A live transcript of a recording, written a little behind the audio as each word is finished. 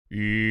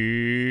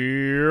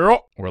We're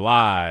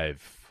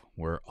live.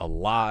 We're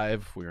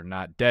alive. We are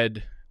not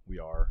dead. We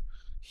are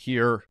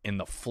here in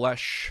the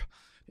flesh,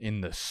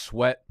 in the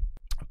sweat.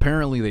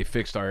 Apparently they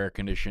fixed our air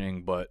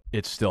conditioning, but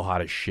it's still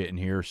hot as shit in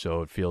here,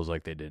 so it feels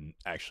like they didn't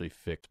actually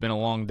fix. It's been a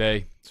long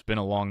day. It's been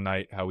a long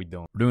night. How we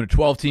doing? We're doing a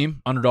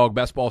 12-team Underdog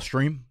best ball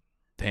stream.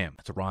 Damn,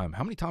 that's a rhyme.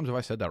 How many times have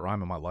I said that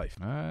rhyme in my life?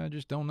 I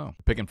just don't know.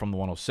 Picking from the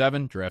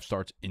 107. Draft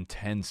starts in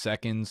 10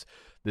 seconds.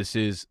 This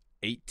is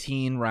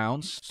 18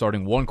 rounds,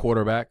 starting one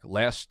quarterback.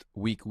 Last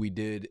week we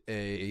did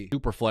a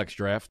superflex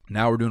draft.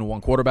 Now we're doing a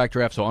one quarterback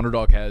draft. So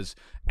Underdog has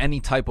any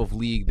type of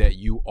league that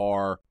you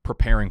are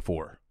preparing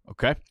for,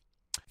 okay?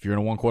 If you're in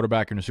a one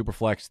quarterback or in a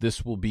superflex,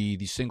 this will be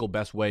the single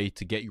best way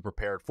to get you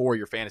prepared for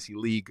your fantasy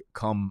league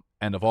come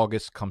end of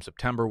August, come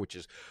September, which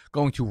is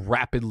going to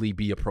rapidly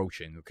be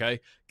approaching,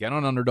 okay? Get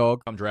on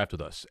Underdog. Come draft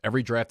with us.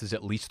 Every draft is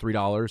at least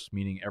 $3,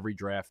 meaning every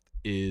draft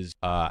is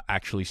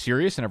actually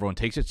serious and everyone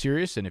takes it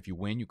serious. And if you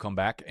win, you come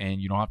back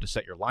and you don't have to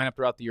set your lineup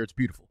throughout the year. It's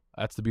beautiful.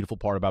 That's the beautiful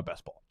part about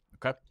best ball,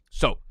 okay?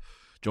 So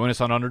join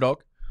us on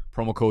Underdog.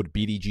 Promo code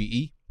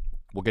BDGE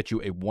will get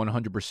you a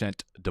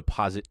 100%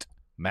 deposit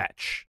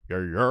match.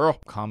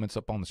 Comments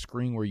up on the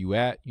screen where you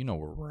at. You know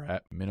where we're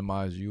at.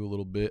 Minimize you a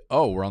little bit.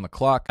 Oh, we're on the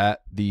clock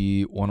at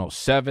the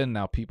 107.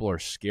 Now people are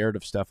scared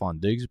of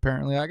Stephon Diggs,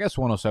 apparently. I guess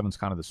 107 is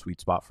kind of the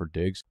sweet spot for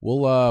Diggs.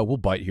 We'll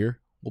bite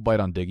here. We'll bite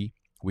on Diggy.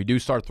 We do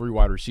start 3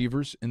 wide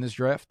receivers in this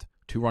draft.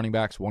 2 running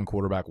backs, 1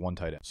 quarterback, 1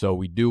 tight end. So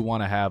we do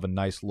want to have a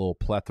nice little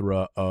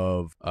plethora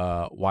of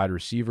wide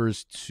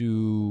receivers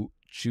to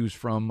choose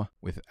from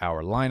with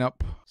our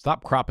lineup.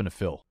 Stop cropping to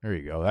fill. There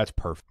you go. That's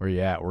perfect. Where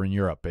you at? We're in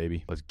Europe,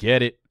 baby. Let's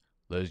get it.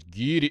 Let's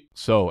get it.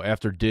 So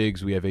after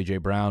Diggs, we have A.J.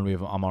 Brown. We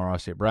have Amon-Ra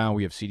St. Brown.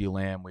 We have CeeDee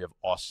Lamb. We have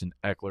Austin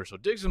Eckler. So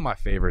Diggs is my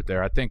favorite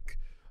there. I think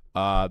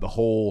the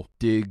whole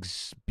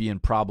Diggs being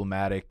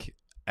problematic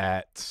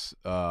at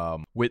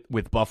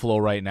with Buffalo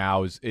right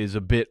now is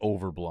a bit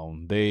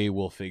overblown. They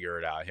will figure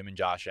it out. Him and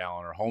Josh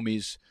Allen are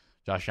homies.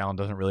 Josh Allen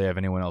doesn't really have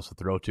anyone else to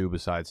throw to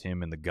besides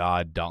him and the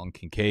god Dalton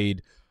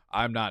Kincaid.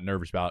 I'm not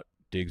nervous about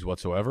Diggs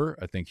whatsoever.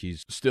 I think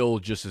he's still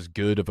just as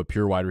good of a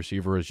pure wide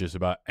receiver as just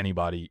about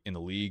anybody in the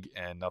league,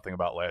 and nothing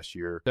about last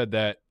year said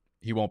that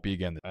he won't be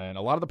again. And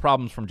a lot of the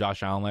problems from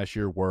Josh Allen last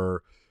year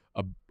were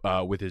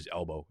with his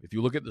elbow. If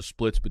you look at the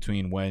splits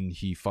between when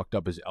he fucked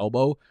up his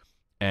elbow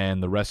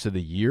and the rest of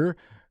the year,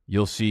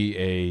 you'll see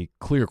a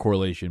clear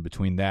correlation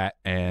between that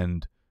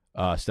and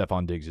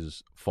Stephon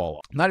Diggs' fall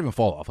off. Not even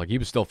fall off. Like, he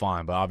was still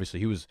fine, but obviously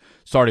he was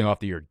starting off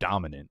the year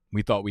dominant.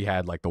 We thought we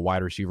had like the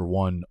wide receiver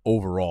 1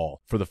 overall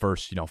for the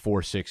first,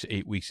 4, 6,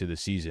 8 weeks of the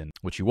season,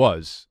 which he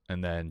was.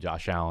 And then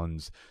Josh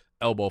Allen's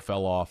elbow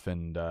fell off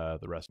and the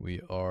rest.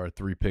 We are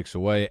 3 picks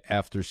away.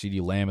 After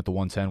CeeDee Lamb at the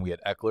 110, we had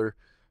Eckler,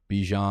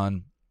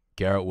 Bijan,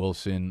 Garrett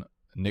Wilson,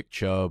 Nick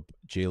Chubb,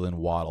 Jalen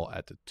Waddle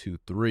at the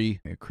 2-3,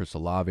 and Chris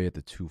Olave at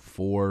the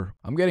 2-4.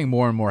 I'm getting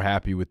more and more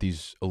happy with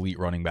these elite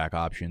running back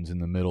options in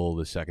the middle of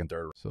the second,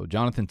 third. So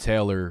Jonathan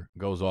Taylor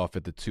goes off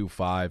at the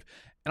 2-5. And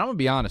I'm going to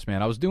be honest,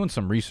 man, I was doing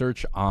some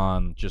research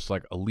on just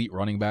like elite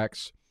running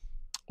backs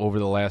over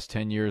the last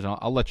 10 years.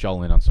 I'll let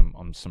y'all in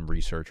on some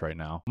research right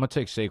now. I'm going to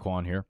take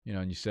Saquon here,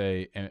 and you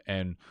say,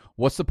 and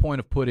what's the point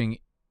of putting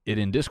it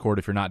in Discord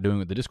if you're not doing it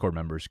with the Discord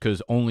members?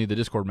 Because only the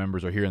Discord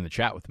members are here in the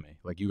chat with me.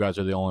 Like, you guys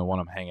are the only one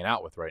I'm hanging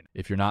out with right now.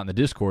 If you're not in the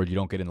Discord, you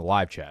don't get in the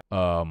live chat.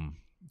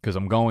 Because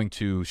I'm going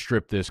to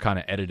strip this, kind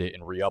of edit it,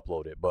 and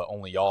re-upload it. But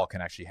only y'all can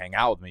actually hang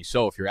out with me.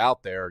 So if you're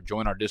out there,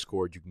 join our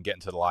Discord. You can get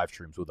into the live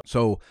streams with us.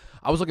 So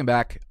I was looking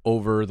back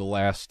over the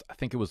last, I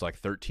think it was like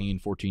 13,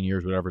 14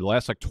 years, whatever. The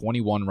last like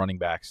 21 running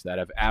backs that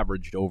have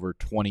averaged over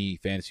 20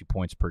 fantasy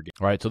points per game.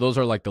 All right, so those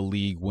are like the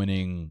league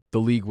winning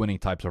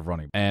types of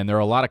running. And there are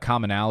a lot of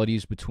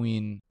commonalities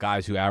between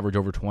guys who average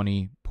over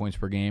 20 points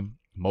per game.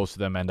 Most of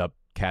them end up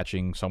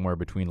catching somewhere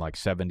between like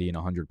 70 and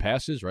 100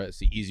 passes, right? It's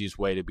the easiest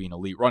way to be an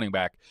elite running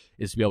back,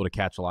 is to be able to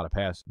catch a lot of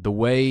passes. The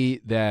way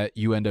that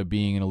you end up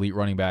being an elite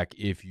running back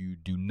if you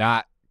do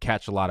not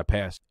catch a lot of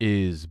passes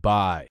is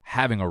by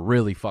having a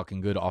really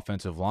fucking good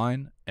offensive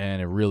line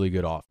and a really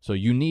good offense. So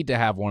you need to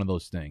have one of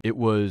those things. It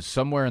was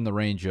somewhere in the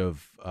range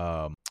of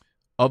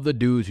the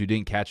dudes who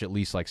didn't catch at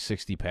least like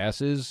 60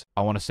 passes,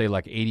 I want to say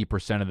like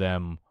 80% of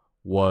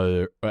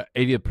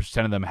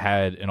them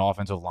had an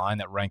offensive line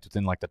that ranked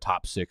within like the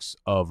top 6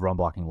 of run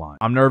blocking line.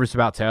 I'm nervous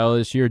about Taylor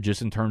this year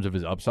just in terms of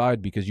his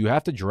upside, because you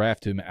have to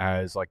draft him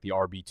as like the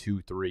RB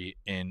 2-3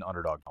 in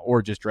Underdog,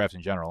 or just draft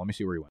in general. Let me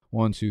see where he went.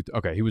 1, 2,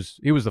 okay, he was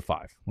the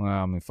 5. Well,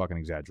 I'm fucking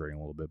exaggerating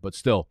a little bit, but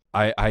still,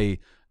 I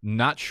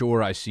not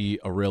sure I see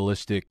a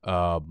realistic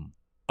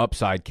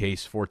upside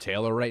case for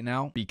Taylor right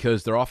now,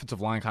 because their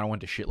offensive line kind of went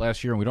to shit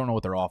last year and we don't know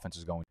what their offense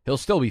is going. He'll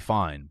still be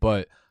fine,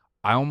 but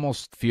I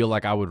almost feel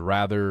like I would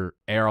rather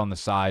err on the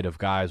side of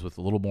guys with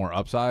a little more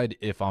upside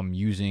if I'm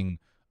using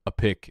a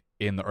pick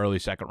in the early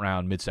second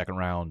round, mid-second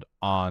round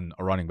on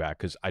a running back,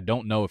 because I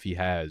don't know if he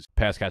has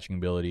pass-catching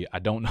ability. I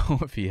don't know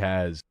if he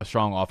has a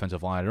strong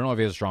offensive line. I don't know if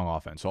he has a strong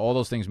offense. So all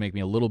those things make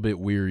me a little bit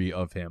weary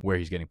of him where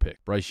he's getting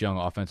picked. Bryce Young,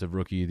 Offensive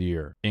Rookie of the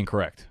Year.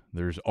 Incorrect.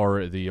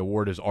 The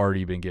award has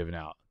already been given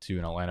out to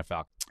an Atlanta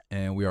Falcons.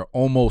 And we are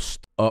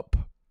almost up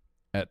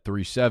at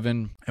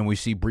 3-7. And we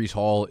see Breece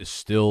Hall is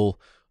still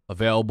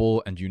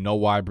available. And you know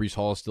why Breece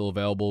Hall is still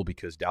available?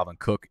 Because Dalvin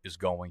Cook is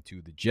going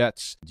to the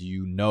Jets. Do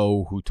you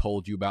know who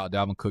told you about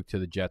Dalvin Cook to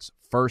the Jets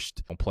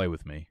first? Don't play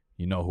with me.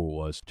 You know who it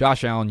was.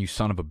 Josh Allen, you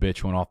son of a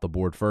bitch, went off the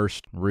board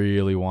first.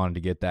 Really wanted to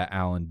get that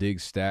Allen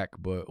Diggs stack,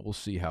 but we'll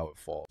see how it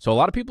falls. So a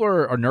lot of people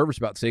are nervous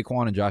about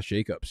Saquon and Josh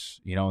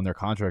Jacobs, in their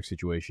contract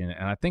situation,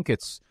 and I think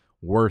it's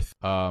worth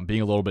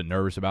being a little bit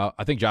nervous about.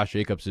 I think Josh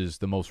Jacobs is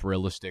the most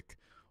realistic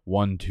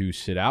one to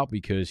sit out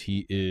because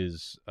he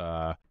is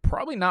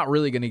probably not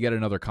really going to get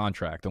another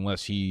contract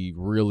unless he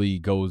really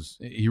goes.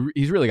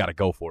 He's really got to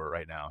go for it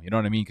right now. You know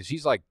what I mean? Because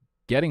he's like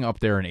getting up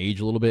there in age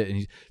a little bit, and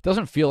he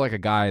doesn't feel like a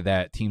guy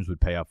that teams would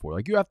pay up for.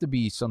 Like, you have to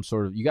be some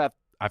sort of,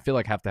 I feel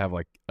like have to have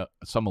like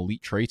some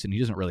elite traits, and he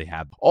doesn't really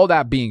have. All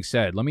that being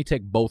said, let me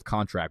take both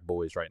contract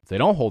boys right. If they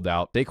don't hold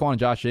out, Saquon and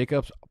Josh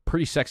Jacobs,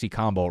 pretty sexy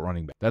combo at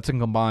running back. That's a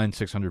combined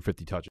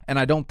 650 touches. And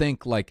I don't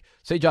think, like,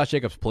 say Josh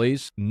Jacobs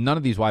plays, none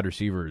of these wide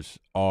receivers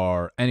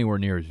are anywhere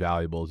near as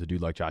valuable as a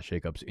dude like Josh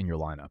Jacobs in your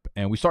lineup.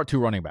 And we start 2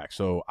 running backs,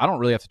 so I don't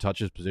really have to touch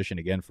his position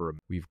again for him.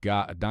 We've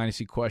got a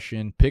dynasty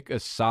question. Pick a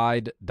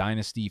side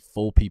dynasty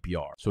full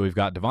PPR. So we've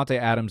got Devontae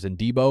Adams and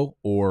Debo,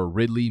 or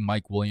Ridley,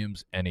 Mike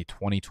Williams, and a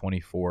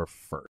 2024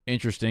 first.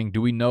 Interesting.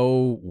 Do we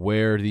know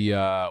where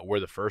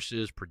the first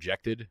is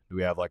projected? Do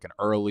we have like an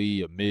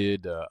early, a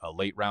mid, a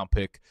late round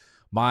pick?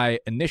 My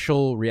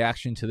initial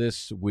reaction to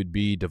this would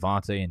be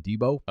Devontae and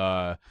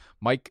Debo.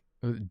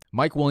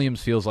 Mike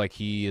Williams feels like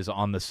he is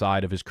on the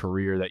side of his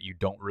career that you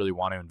don't really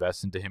want to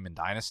invest into him in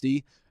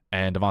Dynasty.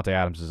 And Devontae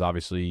Adams is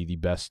obviously the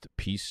best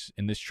piece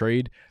in this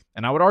trade.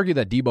 And I would argue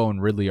that Debo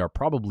and Ridley are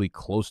probably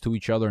close to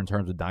each other in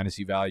terms of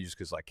Dynasty values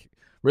because, like,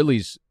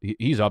 Ridley's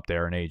he's up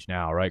there in age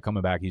now, right?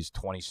 Coming back, he's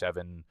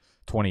 27,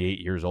 28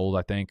 years old,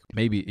 I think.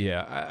 Maybe,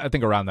 yeah, I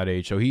think around that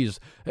age. So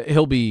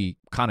he'll be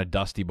kind of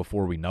dusty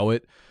before we know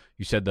it.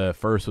 You said the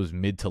first was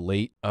mid to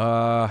late.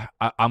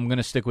 I'm going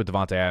to stick with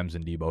Devontae Adams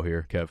and Debo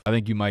here, Kev. I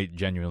think you might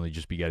genuinely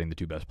just be getting the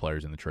 2 best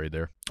players in the trade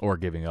there, or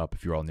giving up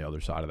if you're on the other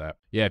side of that.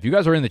 Yeah, if you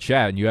guys are in the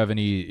chat and you have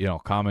any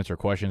comments or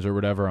questions or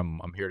whatever, I'm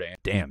here to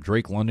answer. Damn,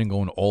 Drake London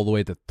going all the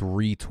way to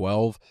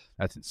 312.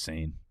 That's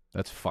insane.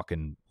 That's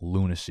fucking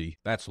lunacy.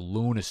 That's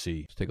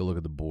lunacy. Let's take a look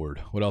at the board.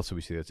 What else do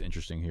we see that's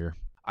interesting here?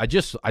 I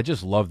just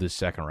love this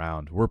second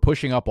round. We're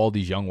pushing up all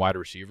these young wide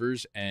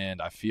receivers,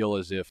 and I feel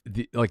as if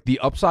the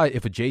upside,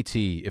 if a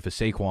JT, if a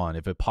Saquon,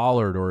 if a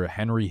Pollard or a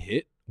Henry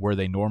hit where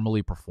they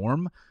normally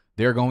perform,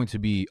 they're going to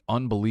be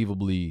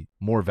unbelievably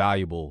more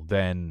valuable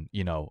than,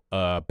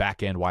 a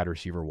back-end wide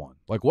receiver one.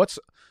 Like, what's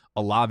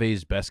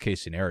Olave's best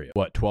case scenario?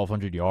 What,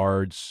 1,200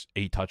 yards,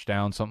 8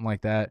 touchdowns, something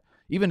like that?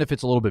 Even if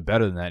it's a little bit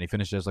better than that, and he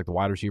finishes as like the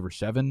wide receiver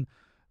 7,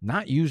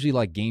 not usually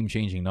like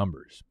game-changing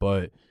numbers,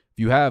 but if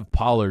you have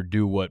Pollard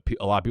do what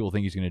a lot of people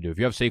think he's going to do, if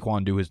you have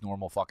Saquon do his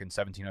normal fucking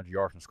 1,700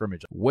 yards from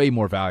scrimmage, way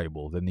more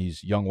valuable than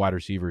these young wide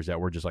receivers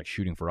that we're just like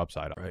shooting for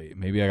upside. All right,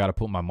 maybe I got to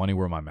put my money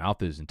where my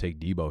mouth is and take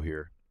Debo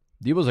here.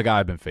 Debo's a guy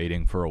I've been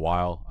fading for a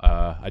while.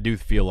 I do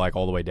feel like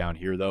all the way down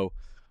here, though,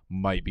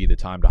 might be the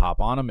time to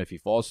hop on him. If he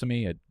falls to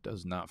me, it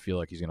does not feel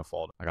like he's going to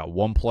fall. I got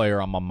one player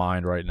on my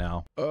mind right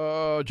now.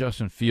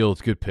 Justin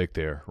Fields, good pick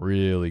there.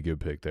 Really good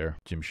pick there.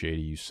 Jim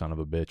Shady, you son of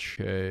a bitch.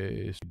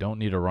 Okay, so we don't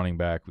need a running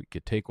back. We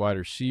could take wide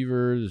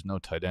receivers. There's no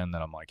tight end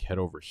that I'm like head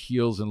over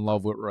heels in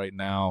love with right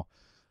now.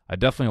 I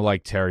definitely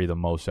like Terry the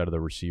most out of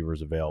the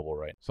receivers available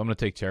right now. So I'm going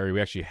to take Terry.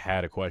 We actually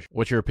had a question.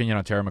 What's your opinion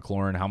on Terry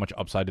McLaurin? How much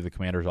upside do the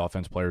Commanders'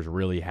 offense players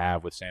really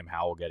have with Sam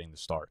Howell getting the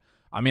start?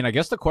 I mean, I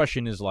guess the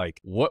question is like,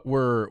 what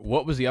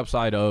was the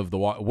upside of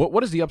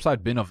what has the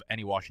upside been of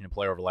any Washington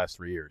player over the last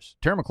 3 years?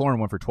 Terry McLaurin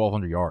went for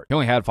 1,200 yards. He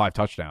only had 5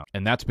 touchdowns,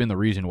 and that's been the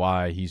reason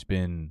why he's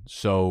been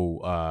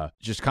so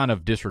just kind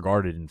of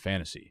disregarded in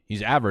fantasy.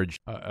 He's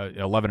averaged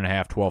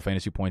 11.5, 12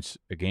 fantasy points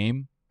a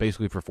game,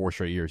 basically for 4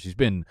 straight years. He's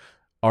been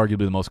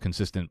arguably the most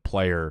consistent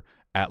player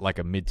at like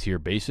a mid-tier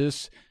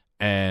basis.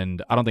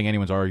 And I don't think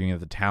anyone's arguing that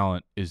the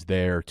talent is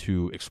there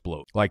to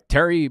explode. Like,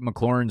 Terry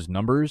McLaurin's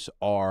numbers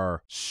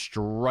are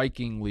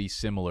strikingly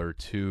similar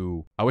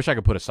to, I wish I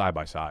could put a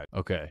side-by-side.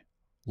 Okay.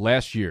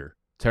 Last year,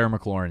 Terry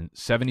McLaurin,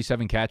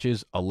 77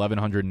 catches,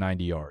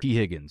 1,190 yards. T.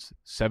 Higgins,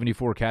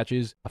 74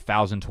 catches,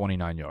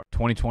 1,029 yards.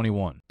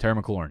 2021, Terry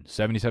McLaurin,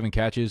 77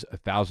 catches,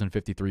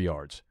 1,053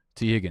 yards.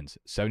 T. Higgins,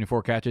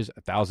 74 catches,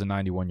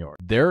 1,091 yards.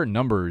 Their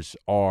numbers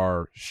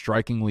are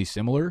strikingly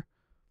similar.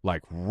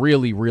 Like,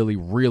 really, really,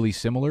 really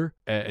similar.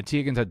 T.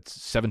 Higgins had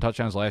 7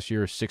 touchdowns last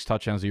year, 6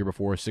 touchdowns the year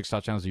before, 6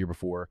 touchdowns the year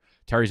before.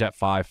 Terry's at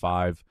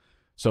 5.5.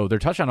 So their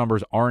touchdown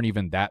numbers aren't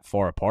even that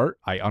far apart.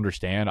 I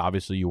understand.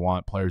 Obviously, you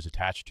want players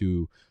attached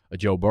to a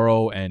Joe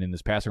Burrow and in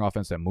this passing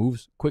offense that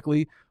moves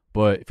quickly.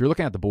 But if you're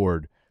looking at the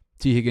board,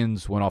 T.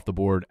 Higgins went off the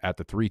board at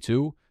the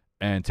 3.2,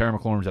 and Terry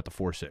McLaurin's at the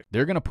 4.6.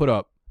 They're going to put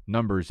up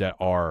numbers that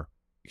are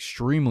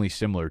extremely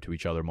similar to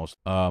each other.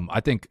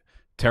 I think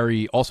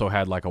Terry also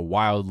had like a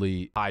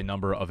wildly high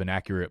number of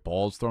inaccurate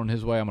balls thrown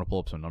his way. I'm going to pull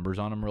up some numbers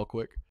on him real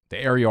quick. The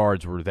air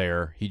yards were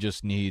there. He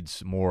just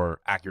needs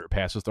more accurate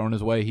passes thrown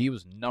his way. He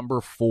was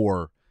number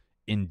 4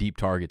 in deep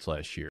targets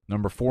last year.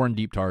 Number 4 in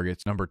deep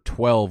targets. Number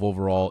 12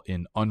 overall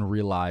in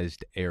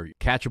unrealized area.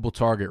 Catchable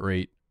target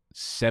rate,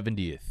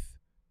 70th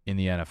in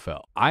the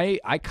NFL. I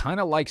kind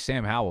of like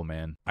Sam Howell,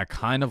 man. I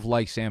kind of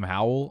like Sam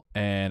Howell,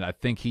 and I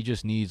think he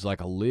just needs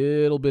like a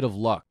little bit of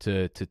luck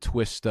to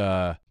twist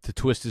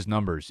his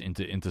numbers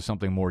into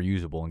something more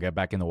usable and get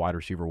back in the wide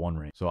receiver 1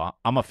 range. So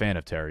I'm a fan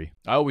of Terry.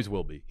 I always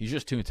will be. He's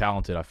just too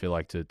talented, I feel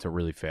like, to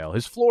really fail.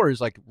 His floor is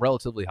like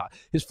relatively high.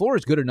 His floor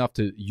is good enough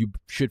you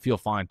should feel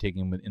fine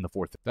taking him in the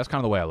 4th. That's kind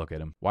of the way I look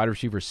at him. Wide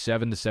receiver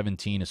 7 to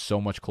 17 is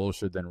so much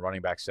closer than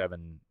running back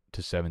 7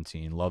 to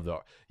 17. Love the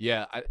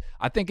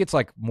I think it's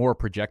like more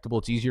projectable.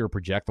 It's easier to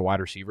project the wide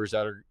receivers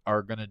that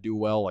are going to do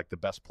well. Like the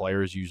best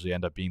players usually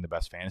end up being the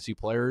best fantasy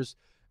players.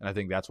 And I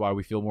think that's why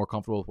we feel more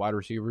comfortable with wide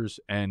receivers.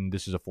 And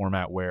this is a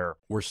format where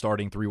we're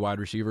starting 3 wide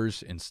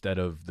receivers instead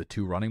of the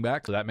 2 running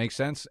backs. So that makes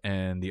sense.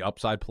 And the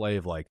upside play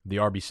of like the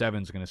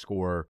RB7 is going to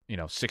score,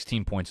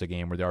 16 points a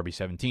game, where the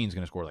RB17 is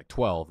going to score like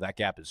 12. That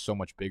gap is so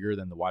much bigger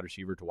than the wide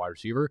receiver to wide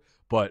receiver,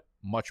 but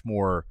much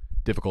more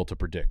difficult to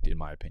predict, in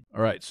my opinion.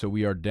 All right, so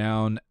we are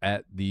down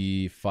at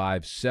the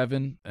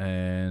 5-7,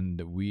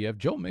 and we have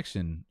Joe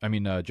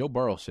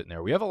Burrow sitting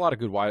there. We have a lot of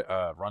good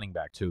running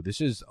back too. This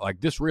does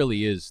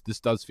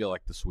feel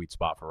like the sweet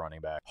spot for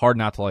running back. Hard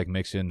not to like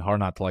Mixon, hard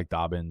not to like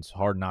Dobbins,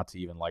 hard not to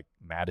even like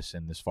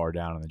Madison this far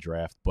down in the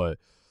draft, but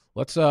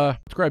let's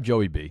grab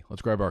Joey B.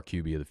 Let's grab our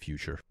QB of the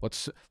future.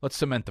 Let's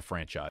cement the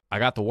franchise. I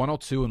got the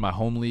 102 in my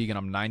home league, and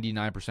I'm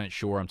 99%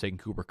 sure I'm taking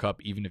Cooper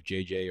Kupp, even if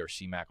JJ or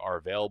C-Mac are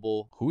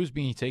available. Who is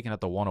being taken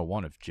at the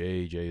 101 if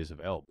JJ is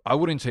available? I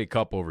wouldn't take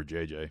Kupp over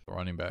JJ.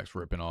 Running backs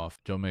ripping off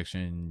Joe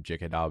Mixon,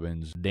 J.K.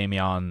 Dobbins,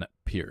 Dameon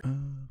Pierce.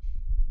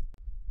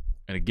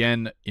 And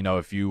again,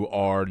 if you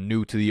are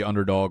new to the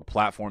Underdog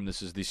platform,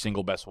 this is the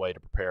single best way to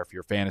prepare for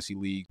your fantasy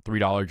league.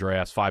 $3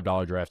 drafts,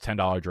 $5 drafts,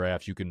 $10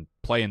 drafts. You can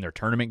play in their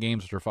tournament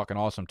games, which are fucking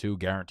awesome too.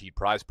 Guaranteed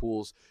prize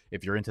pools.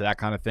 If you're into that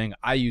kind of thing,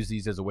 I use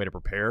these as a way to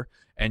prepare.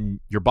 And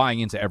you're buying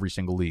into every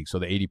single league. So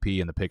the ADP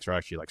and the picks are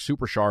actually like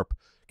super sharp,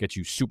 get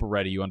you super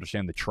ready. You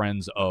understand the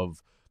trends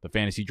of the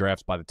fantasy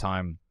drafts by the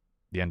time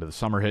the end of the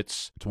summer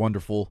hits. It's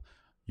wonderful.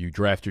 You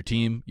draft your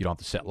team. You don't have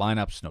to set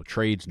lineups, no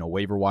trades, no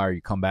waiver wire.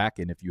 You come back,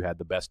 and if you had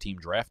the best team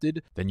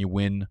drafted, then you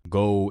win.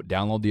 Go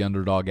download the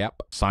Underdog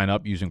app, sign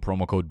up using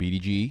promo code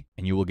BDGE,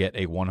 and you will get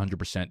a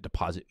 100%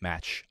 deposit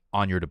match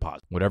on your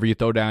deposit. Whatever you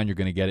throw down, you're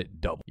going to get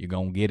it double. You're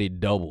going to get it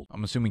doubled.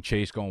 I'm assuming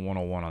Chase going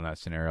 101 on that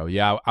scenario.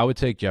 Yeah, I would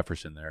take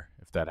Jefferson there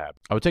if that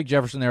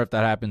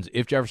happens.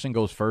 If Jefferson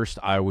goes first,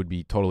 I would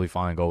be totally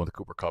fine going with the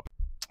Cooper Kupp.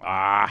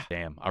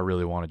 Damn. I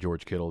really wanted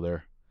George Kittle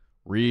there.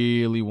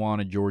 Really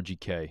wanted Georgie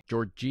K.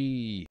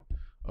 Georgie.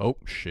 Oh,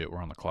 shit.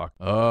 We're on the clock.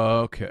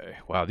 Okay.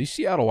 Wow. These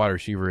Seattle wide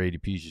receiver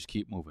ADPs just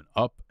keep moving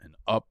up and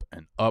up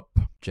and up.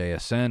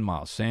 JSN,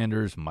 Miles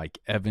Sanders, Mike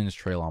Evans,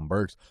 Treylon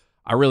Burks.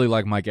 I really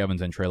like Mike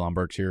Evans and Treylon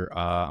Burks here.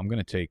 I'm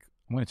going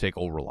to take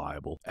old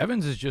reliable.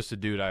 Evans is just a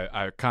dude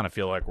I kind of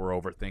feel like we're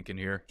overthinking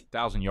here.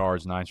 1,000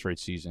 yards, 9 straight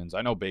seasons.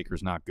 I know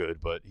Baker's not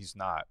good, but he's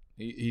not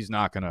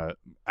going to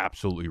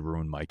absolutely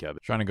ruin Mike Evans.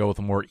 Trying to go with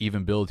a more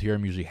even build here.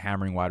 I'm usually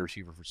hammering wide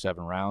receiver for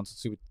 7 rounds.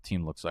 Let's see what the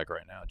team looks like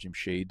right now. Jim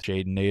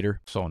Nader.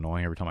 So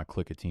annoying every time I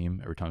click a team,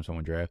 every time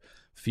someone draft.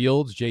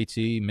 Fields,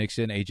 JT,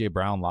 Mixon, AJ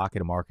Brown,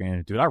 Lockett, and Mark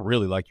Andrews. Dude, I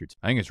really like your team.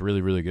 I think it's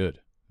really, really good.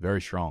 Very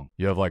strong.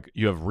 You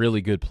have really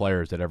good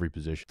players at every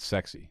position.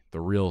 Sexy. The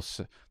real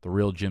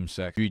gym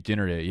sex. We eat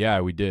dinner today.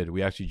 Yeah, we did.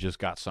 We actually just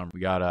got some. I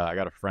got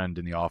a friend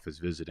in the office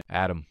visiting.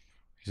 Adam.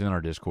 He's in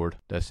our Discord.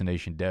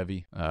 Destination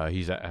Devi. I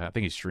think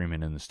he's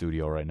streaming in the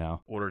studio right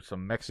now. Ordered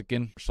some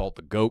Mexican. Salt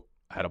the goat.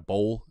 Had a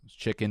bowl.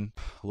 Chicken,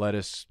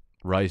 lettuce,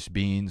 rice,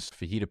 beans,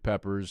 fajita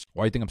peppers.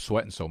 Why do you think I'm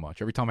sweating so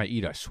much? Every time I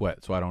eat, I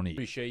sweat, so I don't eat.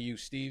 Appreciate you,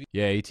 Stevie.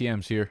 Yeah,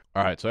 ATM's here.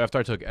 All right, so after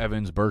I took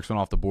Evans, Burks went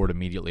off the board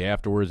immediately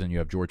afterwards, and you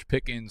have George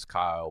Pickens,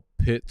 Kyle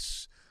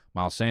Pitts,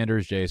 Miles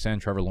Sanders, JSN,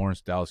 Trevor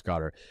Lawrence, Dallas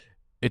Goedert.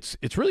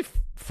 It's really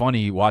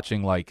funny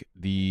watching like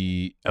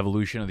the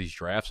evolution of these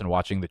drafts and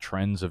watching the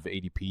trends of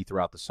ADP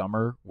throughout the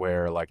summer,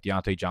 where like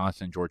Deontay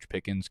Johnson and George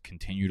Pickens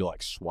continue to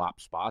like swap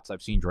spots.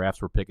 I've seen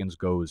drafts where Pickens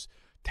goes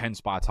 10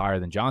 spots higher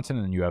than Johnson,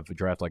 and then you have a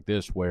draft like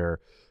this where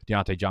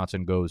Deontay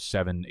Johnson goes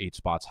 7-8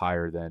 spots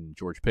higher than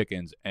George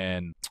Pickens,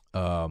 and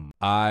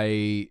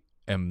I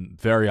am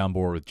very on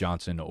board with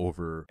Johnson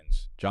over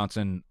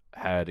Johnson.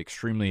 Had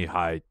extremely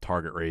high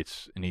target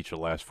rates in each of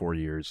the last 4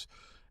 years,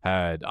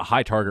 had a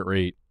high target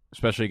rate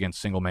especially against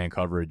single man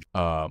coverage,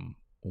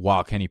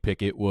 while Kenny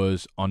Pickett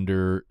was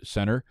under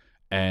center,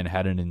 and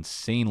had an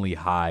insanely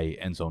high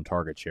end zone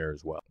target share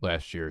as well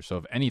last year. So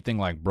if anything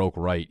like broke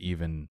right,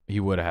 even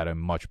he would have had a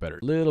much better,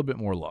 little bit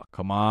more luck.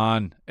 Come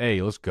on.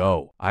 Hey, let's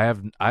go. I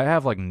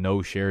have like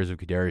no shares of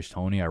Kadarius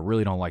Toney. I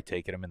really don't like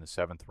taking him in the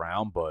 7th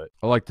round, but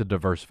I like to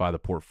diversify the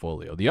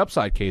portfolio. The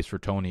upside case for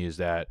Toney is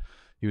that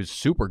he was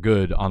super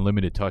good on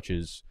limited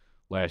touches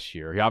last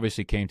year. He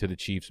obviously came to the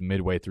Chiefs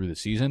midway through the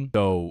season,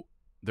 so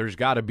there's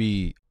got to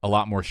be a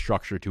lot more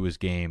structure to his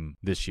game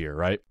this year,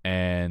 right?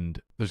 And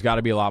there's got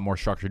to be a lot more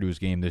structure to his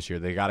game this year.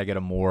 They got to get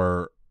a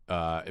more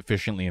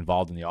efficiently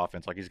involved in the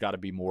offense. Like, he's got to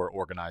be more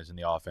organized in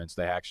the offense.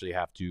 They actually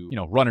have to,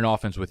 run an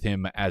offense with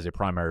him as a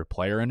primary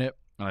player in it.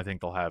 And I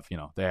think they'll have,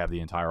 they have the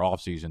entire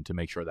offseason to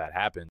make sure that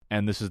happens.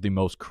 And this is the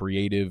most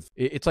creative.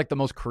 It's like the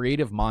most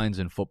creative minds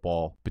in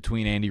football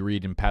between Andy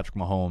Reid and Patrick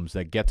Mahomes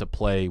that get to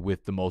play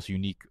with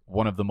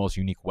one of the most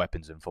unique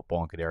weapons in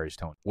football in Kadarius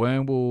Toney.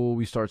 When will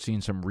we start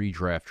seeing some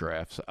redraft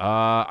drafts?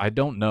 I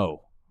don't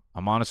know.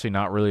 I'm honestly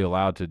not really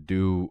allowed to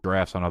do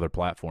drafts on other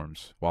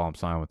platforms while I'm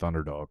signed with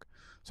Underdog.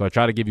 So I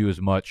try to give you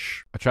as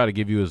much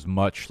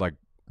like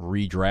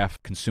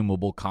redraft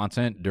consumable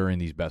content during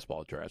these best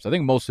ball drafts. I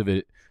think most of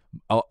it,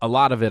 a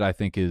lot of it, I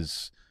think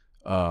is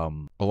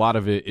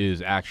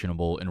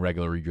actionable in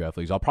regular redraft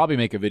leagues. I'll probably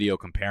make a video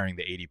comparing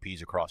the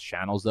ADPs across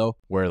channels though,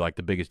 where like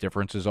the biggest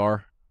differences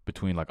are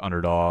between like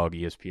Underdog,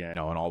 ESPN, and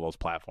all those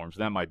platforms.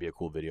 That might be a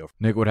cool video.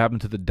 Nick, what happened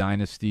to the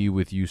dynasty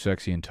with you,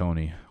 Sexy, and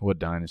Tony? What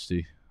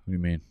dynasty? What do you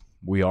mean?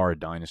 We are a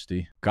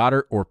dynasty.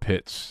 Goddard or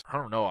Pitts? I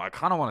don't know. I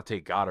kind of want to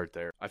take Goddard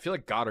there. I feel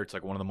like Goddard's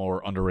like one of the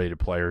more underrated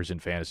players in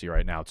fantasy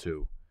right now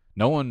too.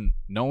 No one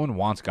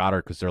wants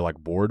Goddard because they're like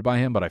bored by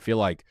him, but I feel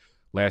like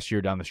last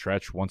year down the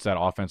stretch, once that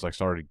offense like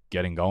started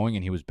getting going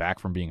and he was back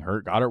from being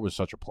hurt, Goddard was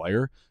such a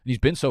player. And he's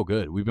been so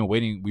good. We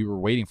were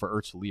waiting for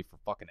Ertz to leave for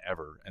fucking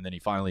ever, and then he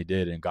finally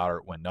did, and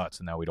Goddard went nuts,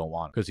 and now we don't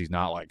want him because he's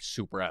not like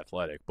super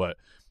athletic. But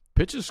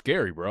Pitts is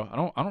scary, bro.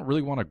 I don't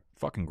really want to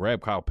fucking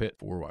grab Kyle Pitt.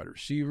 4 wide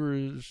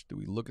receivers. Do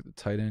we look at the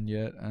tight end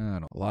yet? I don't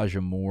know. Elijah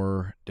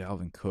Moore,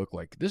 Dalvin Cook.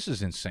 Like, this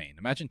is insane.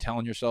 Imagine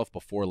telling yourself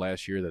before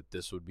last year that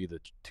this would be the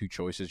 2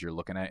 choices you're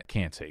looking at.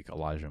 Can't take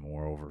Elijah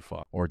Moore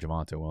or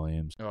Javonte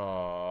Williams.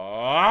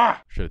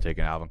 Should have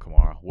taken Alvin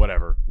Kamara.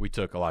 Whatever. We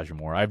took Elijah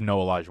Moore. I have no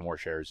Elijah Moore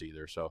shares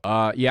either. So,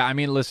 yeah, I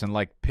mean, listen,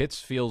 like,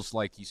 Pitts feels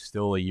like he's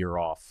still a year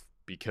off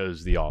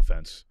because the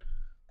offense.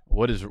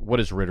 What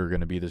is Ritter going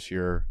to be this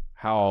year?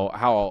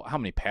 How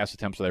many pass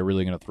attempts are they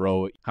really going to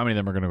throw? How many of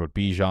them are going to go to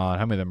Bijan?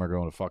 How many of them are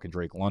going to fucking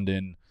Drake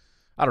London?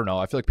 I don't know.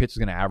 I feel like Pitts is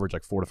going to average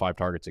like 4 to 5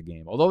 targets a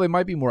game. Although they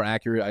might be more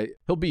accurate,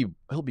 he'll be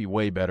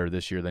way better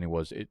this year than he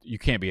was. You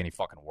can't be any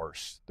fucking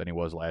worse than he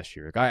was last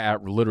year. The guy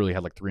literally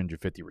had like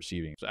 350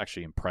 receiving. It's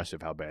actually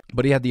impressive how bad.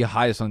 But he had the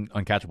highest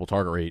uncatchable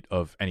target rate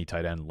of any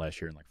tight end last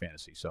year in like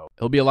fantasy. So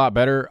he'll be a lot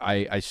better.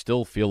 I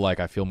still feel like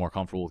I feel more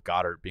comfortable with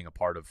Goddard being a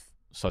part of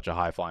such a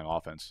high-flying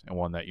offense and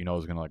one that is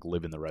going to like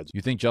live in the red zone. You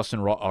think Justin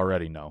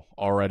already no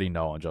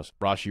on Justin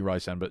Rashee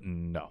Rice, but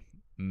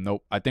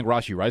nope. I think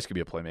Rashee Rice could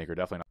be a playmaker,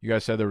 definitely not. You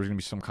guys said there was going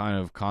to be some kind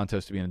of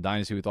contest to be in a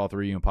dynasty with all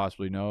 3 of you and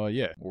possibly Noah.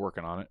 Yeah, we're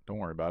working on it. Don't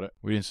worry about it.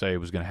 We didn't say it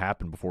was going to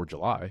happen before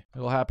July.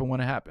 It'll happen when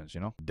it happens,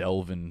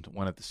 Delvin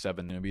went at the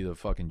 7 and be the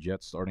fucking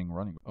Jets starting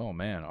running. Oh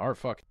man, our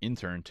fucking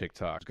intern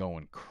TikTok is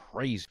going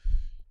crazy.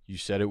 You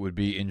said it would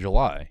be in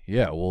July.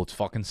 Yeah, well, it's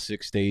fucking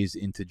 6 days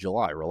into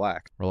July.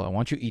 Relax. Why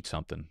don't you eat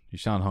something? You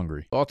sound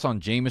hungry. Thoughts on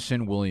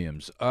Jameson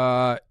Williams?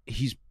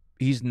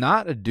 He's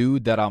not a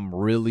dude that I'm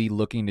really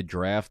looking to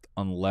draft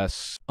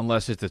unless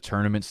it's a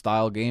tournament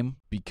style game,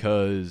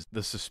 because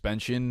the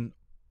suspension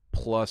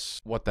plus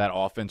what that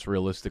offense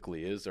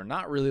realistically is, they're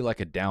not really like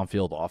a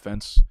downfield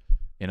offense,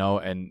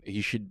 and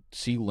he should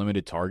see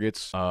limited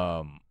targets.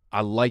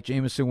 I like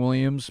Jameson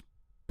Williams,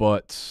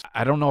 but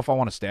I don't know if I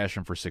want to stash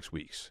him for 6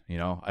 weeks.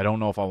 I don't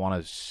know if I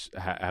want to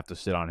have to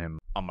sit on him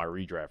on my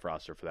redraft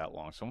roster for that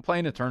long. So I'm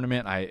playing a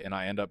tournament, and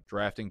I end up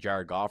drafting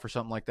Jared Goff or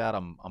something like that.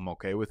 I'm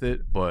okay with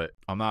it, but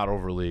I'm not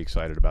overly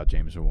excited about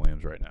Jameson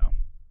Williams right now.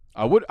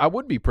 I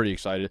would be pretty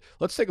excited.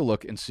 Let's take a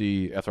look and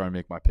see after I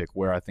make my pick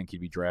where I think he'd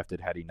be drafted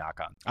had he not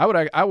gone.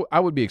 I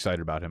would be excited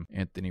about him.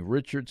 Anthony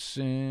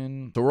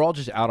Richardson. So we're all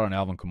just out on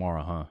Alvin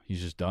Kamara, huh?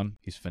 He's just done.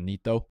 He's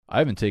finito. I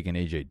haven't taken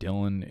AJ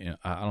Dillon.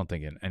 I don't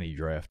think in any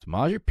draft.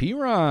 Samaje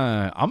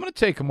Perine. I'm gonna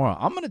take Kamara.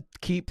 I'm gonna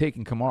keep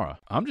taking Kamara.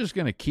 I'm just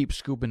gonna keep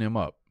scooping him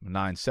up.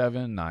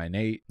 9-7,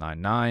 9-8,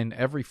 9-9,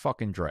 every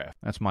fucking draft.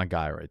 That's my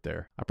guy right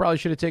there. I probably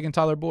should have taken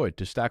Tyler Boyd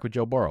to stack with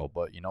Joe Burrow,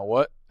 but you know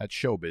what? That's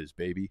showbiz,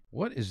 baby.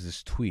 What is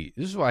this tweet?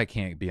 This is why I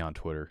can't be on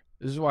Twitter.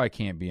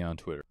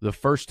 The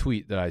first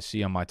tweet that I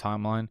see on my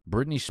timeline,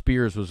 Britney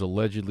Spears was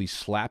allegedly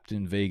slapped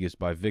in Vegas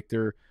by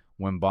Victor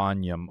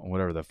Wembanyama,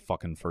 whatever the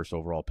fucking first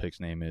overall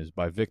pick's name is,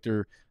 by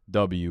Victor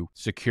W.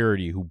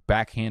 Security, who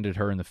backhanded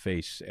her in the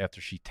face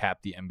after she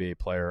tapped the NBA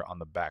player on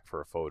the back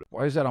for a photo.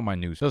 Why is that on my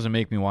news? Doesn't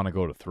make me want to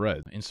go to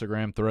Threads.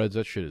 Instagram Threads,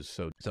 that shit is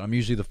so I'm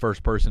usually the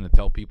first person to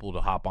tell people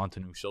to hop onto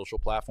new social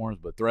platforms,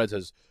 but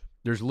Threads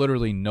there's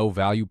literally no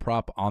value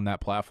prop on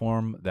that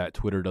platform that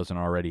Twitter doesn't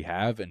already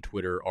have, and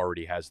Twitter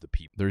already has the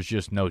people. There's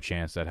just no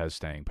chance that has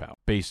staying power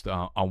based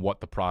on what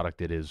the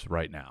product it is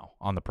right now,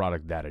 on the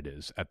product that it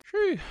is.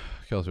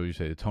 Kelsey, what do you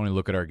say? Did Tony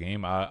look at our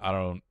game? I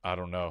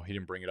don't know. He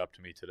didn't bring it up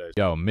to me today.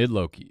 Yo,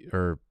 mid-low key,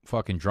 or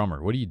fucking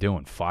drummer. What are you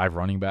doing? 5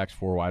 running backs,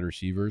 4 wide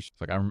receivers.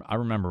 It's like I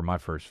remember my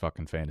first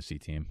fucking fantasy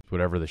team.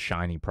 Whatever the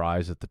shiny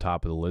prize at the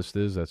top of the list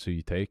is, that's who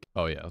you take.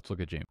 Oh yeah, let's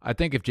look at James. I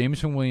think if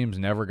Jameson Williams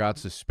never got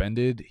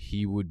suspended,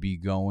 he'd be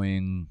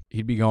going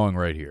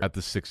right here at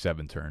the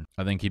 6-7 turn.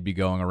 I think he'd be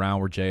going around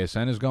where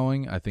JSN is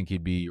going. I think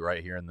he'd be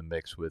right here in the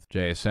mix with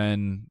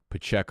JSN,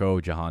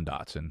 Pacheco, Jahan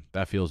Dotson.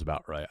 That feels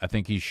about right. I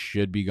think he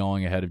should be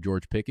going ahead of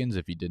George Pickens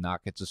if he did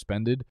not get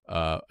suspended.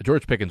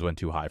 George Pickens went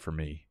too high for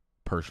me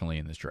personally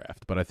in this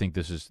draft, but I think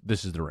this is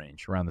the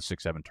range around the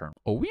 6-7 turn.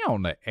 Oh, we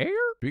on the air?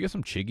 Do we get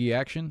some Chiggy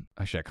action?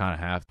 Actually, I kind of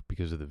have to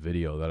because of the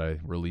video that I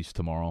released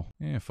tomorrow.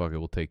 Yeah, fuck it,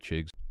 we'll take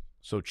Chigs.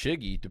 So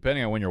Chiggy,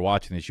 depending on when you're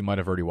watching this, you might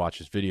have already watched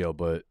this video,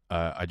 but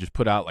I just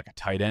put out like a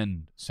tight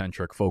end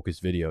centric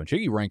focused video, and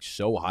Chiggy ranked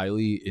so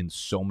highly in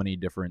so many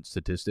different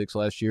statistics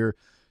last year.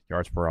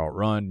 Yards per out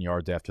run,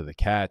 yards after the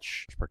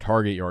catch, yards per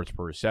target, yards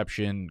per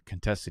reception,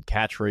 contested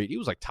catch rate. He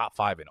was like top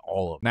 5 in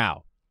all of them.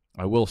 Now,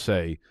 I will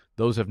say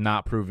those have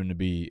not proven to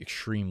be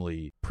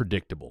extremely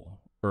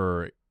predictable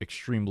or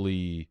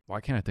extremely, why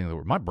can't I think of the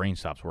word? My brain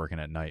stops working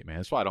at night, man.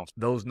 That's why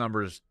those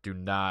numbers do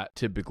not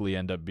typically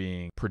end up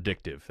being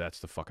predictive. That's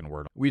the fucking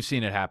word. We've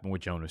seen it happen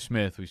with Jonas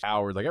Smith. We've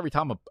Howard. Like every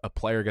time a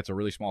player gets a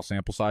really small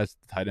sample size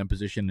at the tight end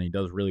position and he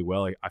does really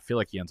well, I feel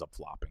like he ends up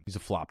flopping. He's a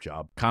flop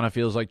job. Kind of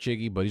feels like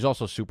Chiggy, but he's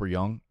also super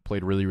young.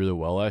 Played really, really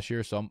well last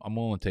year, so I'm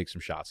willing to take some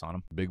shots on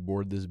him. Big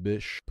board this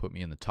bitch. Put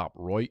me in the top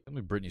right. I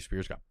mean, Britney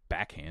Spears got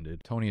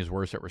backhanded. Tony is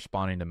worse at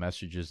responding to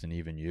messages than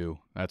even you.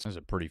 That's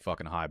a pretty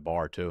fucking high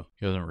bar, too.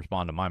 He doesn't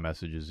respond to my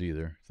messages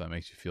either, if that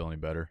makes you feel any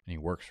better. And he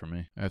works for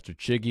me. After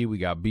Chiggy, we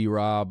got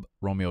B-Rob,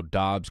 Romeo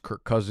Dobbs,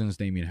 Kirk Cousins,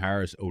 Damian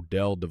Harris,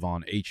 Odell,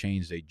 Devon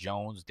A-Chain, Zay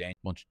Jones,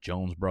 bunch of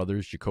Jones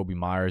brothers, Jacoby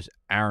Myers,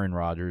 Aaron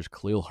Rodgers,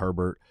 Khalil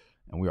Herbert,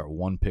 and we are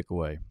 1 pick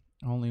away.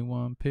 Only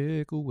 1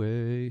 pick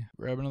away.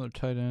 Grab another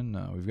tight end.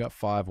 No, we've got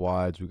 5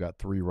 wides. We've got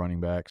 3 running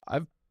backs.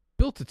 I've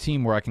built a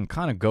team where I can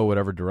kind of go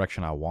whatever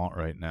direction I want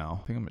right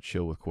now. I think I'm going to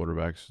chill with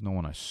quarterbacks. No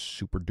one I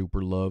super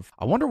duper love.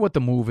 I wonder what the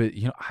move is.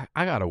 You know,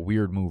 I got a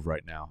weird move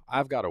right now.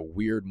 I've got a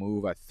weird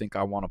move I think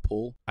I want to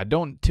pull. I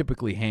don't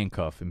typically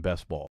handcuff in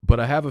best ball,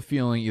 but I have a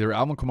feeling either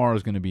Alvin Kamara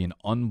is going to be an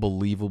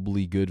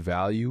unbelievably good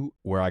value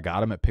where I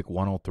got him at pick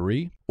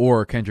 103,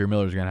 or Kendre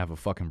Miller is going to have a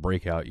fucking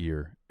breakout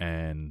year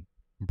and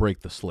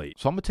break the slate.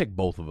 So I'm going to take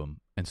both of them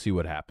and see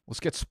what happens. Let's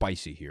get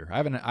spicy here. I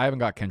haven't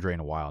got Kendre in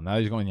a while. Now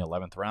he's going in the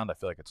 11th round. I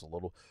feel like it's a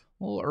little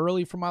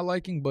early for my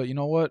liking, but you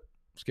know what?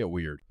 Let's get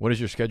weird. What is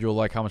your schedule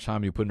like? How much time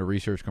do you put into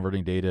research,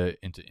 converting data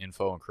into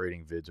info, and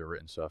creating vids or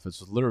written stuff?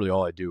 It's literally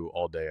all I do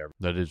all day.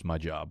 That is my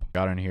job.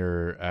 Got in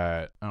here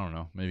at, I don't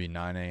know, maybe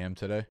 9 a.m.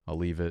 today. I'll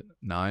leave it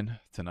 9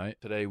 tonight.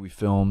 Today we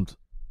filmed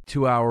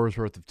 2 hours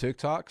worth of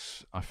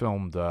TikToks. I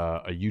filmed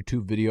a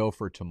YouTube video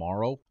for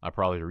tomorrow. I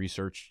probably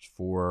researched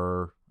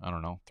for, I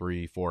don't know,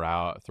 3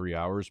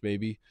 hours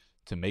maybe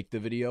to make the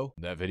video.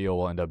 That video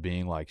will end up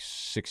being like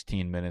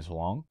 16 minutes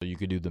long. So you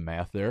could do the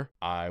math there.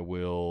 I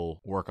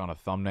will work on a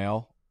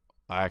thumbnail.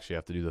 I actually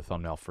have to do the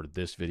thumbnail for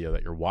this video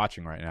that you're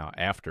watching right now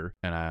after,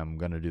 and I'm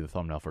going to do the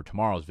thumbnail for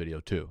tomorrow's video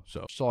too.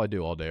 So that's all I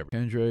do all day.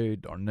 Kendre,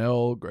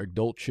 Darnell, Greg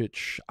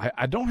Dulcich.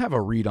 I don't have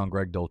a read on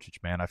Greg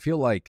Dulcich, man. I feel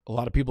like a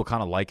lot of people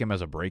kind of like him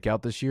as a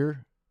breakout this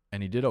year,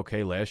 and he did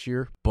okay last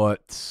year,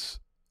 but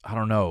I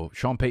don't know.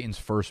 Sean Payton's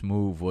first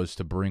move was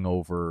to bring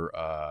over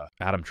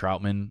Adam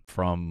Troutman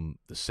from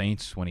the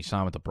Saints when he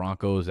signed with the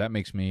Broncos. That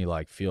makes me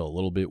feel a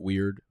little bit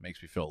weird.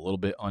 Makes me feel a little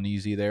bit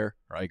uneasy there,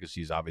 right? Because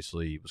he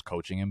was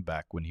coaching him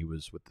back when he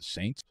was with the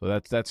Saints. So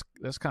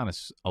that's kind of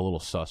a little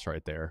sus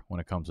right there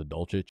when it comes to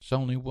Dulcich. It's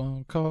only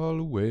 1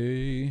 call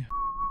away.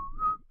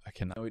 I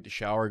cannot wait to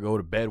shower, go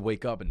to bed,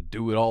 wake up, and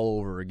do it all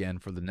over again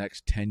for the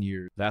next 10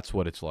 years. That's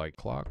what it's like.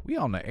 Clock. We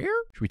on the air?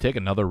 Should we take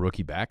another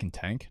rookie back and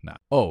tank? Nah.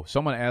 Oh,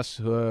 someone asked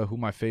who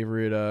my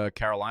favorite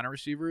Carolina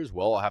receiver is.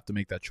 Well, I'll have to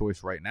make that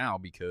choice right now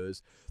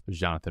because there's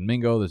Jonathan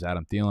Mingo, there's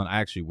Adam Thielen.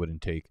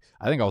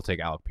 I think I'll take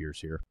Alec Pierce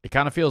here. It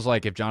kind of feels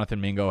like if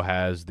Jonathan Mingo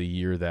has the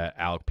year that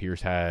Alec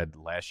Pierce had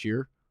last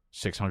year,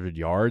 600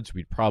 yards,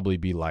 we'd probably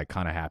be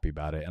kind of happy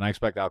about it. And I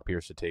expect Alec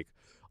Pierce to take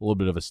a little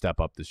bit of a step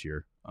up this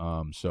year.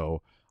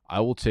 So I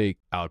will take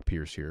Alec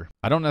Pierce here.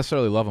 I don't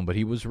necessarily love him, but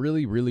he was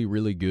really, really,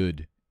 really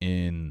good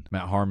in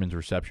Matt Harmon's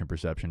reception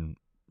perception,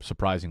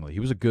 surprisingly. He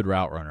was a good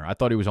route runner. I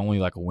thought he was only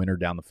a winner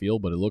down the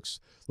field, but it looks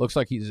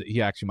like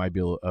he actually might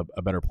be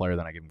a better player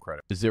than I give him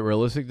credit. Is it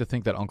realistic to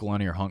think that Uncle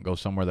Lenny or Hunt go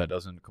somewhere that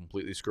doesn't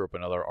completely screw up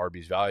another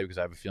RB's value? Because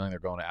I have a feeling they're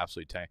going to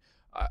absolutely tank.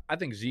 I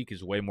think Zeke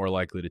is way more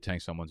likely to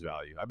tank someone's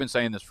value. I've been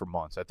saying this for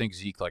months. I think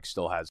Zeke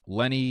still has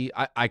Lenny.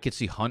 I could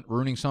see Hunt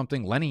ruining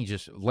something. Lenny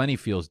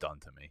feels done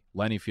to me.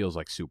 Lenny feels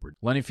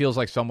Lenny feels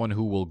like someone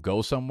who will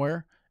go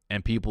somewhere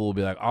and people will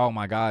be like, oh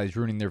my God, he's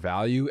ruining their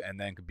value, and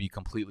then could be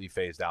completely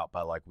phased out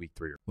by week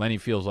 3. Lenny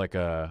feels like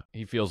a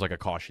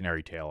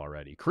cautionary tale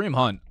already. Kareem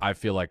Hunt, I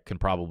feel like can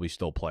probably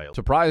still play.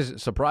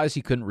 Surprised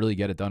he couldn't really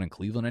get it done in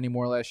Cleveland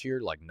anymore last year.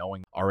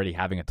 Already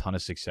having a ton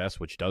of success,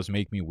 which does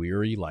make me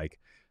weary.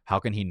 How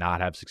can he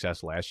not have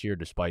success last year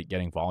despite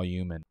getting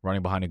volume and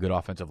running behind a good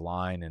offensive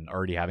line and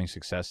already having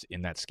success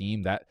in that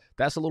scheme?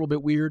 That's a little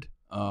bit weird.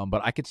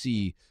 But I could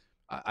see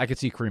I could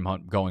see Kareem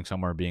Hunt going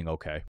somewhere and being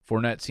okay.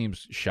 Fournette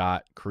seems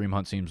shot. Kareem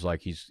Hunt seems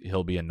like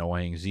he'll be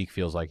annoying. Zeke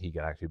feels like he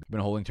could actually been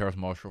holding Terrace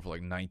Marshall for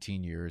like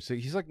 19 years.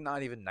 He's like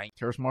not even 19.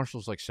 Terrace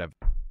Marshall's like 7.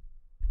 I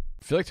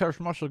feel like Terrace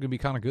Marshall could be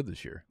kind of good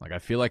this year. Like, I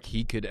feel like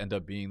he could end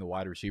up being the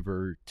wide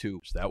receiver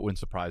too. So that wouldn't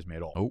surprise me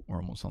at all. Oh, we're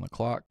almost on the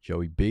clock.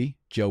 Joey B.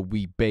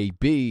 Joey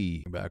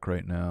baby. Back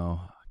right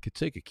now. I could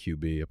take a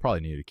QB. I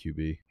probably need a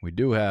QB.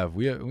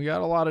 We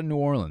got a lot of New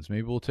Orleans.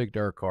 Maybe we'll take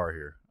Derek Carr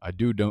here. I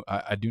do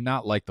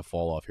not like the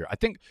fall off here. I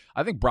think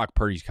Brock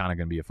Purdy's kind of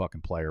gonna be a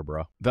fucking player,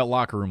 bro. That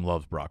locker room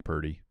loves Brock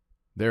Purdy.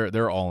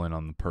 They're all in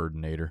on the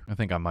Purdinator. I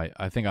think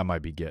I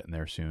might be getting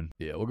there soon.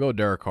 Yeah, we'll go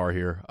Derek Carr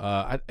here.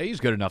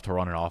 He's good enough to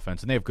run an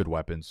offense, and they have good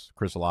weapons.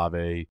 Chris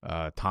Olave,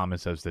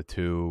 Thomas as the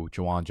 2,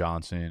 Juwan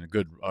Johnson,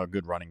 a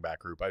good running back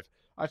group.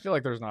 I feel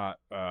like there's not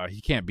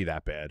he can't be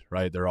that bad,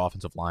 right? Their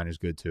offensive line is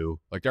good too.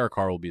 Like Derek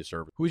Carr will be a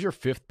server. Who's your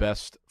 5th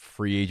best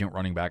free agent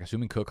running back?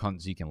 Assuming Cook,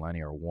 Hunt, Zeke, and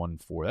Lenny are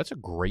 1-4. That's a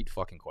great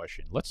fucking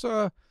question. Let's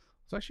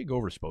actually go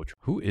over to Spotra.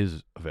 Who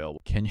is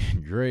available?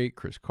 Kenyon Drake,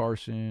 Chris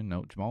Carson.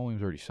 No, Jamal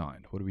Williams already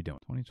signed. What are we doing?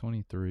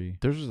 2023.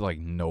 There's like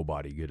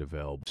nobody good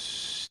available.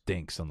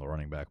 Stinks on the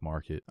running back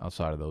market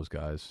outside of those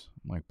guys.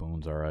 Mike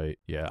Boone's all right.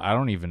 Yeah,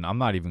 I'm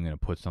not even going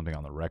to put something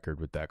on the record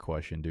with that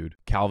question, dude.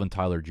 Calvin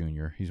Tyler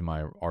Jr. He's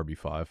my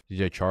RB5.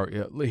 DJ Chark.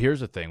 Yeah,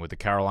 here's the thing with the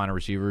Carolina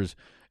receivers.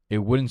 It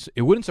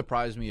wouldn't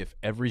surprise me if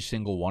every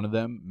single one of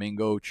them,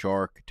 Mingo,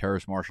 Chark,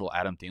 Terrace Marshall,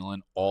 Adam Thielen,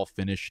 all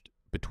finished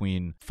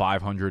between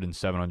 500 and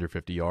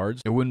 750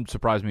 yards. It wouldn't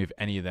surprise me if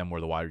any of them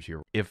were the wide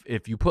receiver.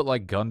 If you put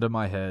like gun to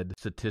my head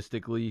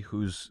statistically,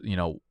 who's,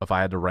 if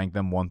I had to rank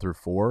them 1 through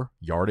 4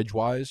 yardage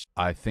wise,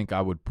 I think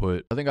I would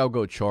go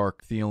Chark,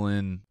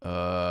 Thielen,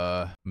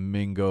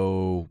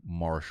 Mingo,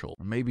 Marshall,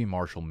 or maybe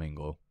Marshall,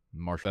 Mingo.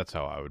 That's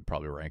how I would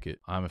probably rank it.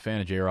 I'm a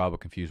fan of J-Rob, but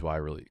confused why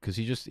because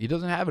he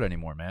doesn't have it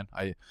anymore, man.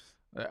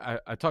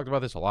 I talked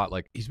about this a lot.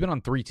 Like, he's been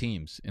on 3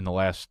 teams in the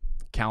last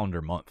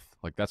calendar month.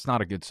 Like, that's not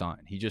a good sign.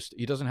 He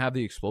doesn't have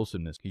the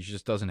explosiveness. He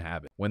just doesn't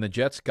have it. When the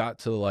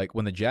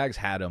Jags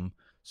had him,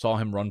 saw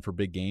him run for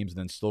big games and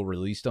then still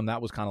released him,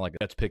 that was kind of like,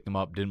 Jets picked him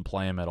up, didn't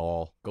play him at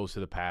all, goes to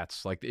the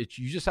Pats. Like,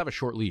 you just have a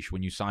short leash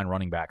when you sign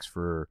running backs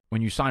for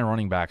fucking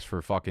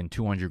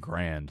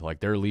 $200,000. Like,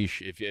 their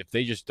leash, if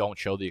they just don't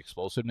show the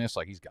explosiveness,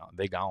 like, he's gone.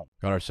 They gone.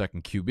 Got our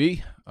second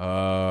QB.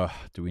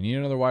 Do we need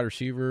another wide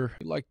receiver?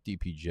 We like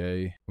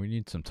DPJ. We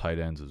need some tight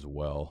ends as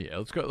well. Yeah,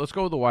 let's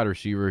go with the wide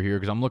receiver here,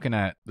 because I'm looking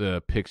at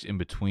the picks in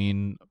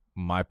between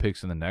my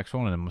picks and the next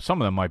one, and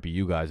some of them might be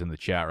you guys in the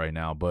chat right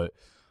now, but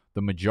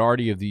the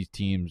majority of these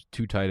teams,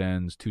 2 tight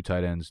ends, 2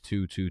 tight ends,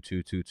 2, 2,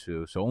 2, 2,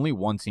 2. So only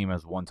one team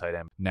has 1 tight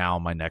end now,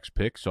 my next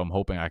pick. So I'm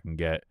hoping I can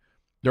get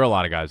 – there are a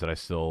lot of guys that I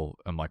still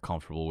am like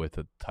comfortable with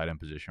at the tight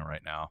end position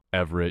right now.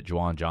 Everett,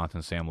 Juwan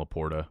Johnson, Sam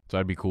Laporta. So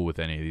I'd be cool with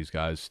any of these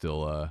guys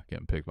still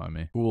getting picked by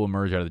me. Who will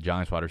emerge out of the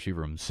Giants wide receiver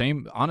room?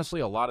 Same –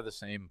 honestly, a lot of the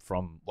same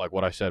from like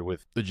what I said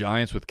with the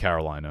Giants with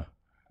Carolina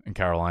and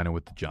Carolina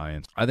with the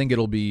Giants. I think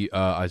it'll be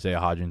Isaiah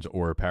Hodgins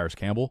or Paris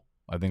Campbell.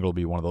 I think it'll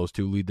be one of those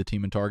 2 lead the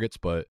team in targets,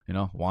 but,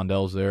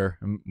 Wandell's there.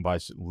 By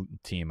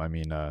team, I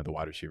mean the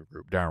wide receiver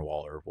group. Darren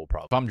Waller will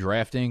probably. If I'm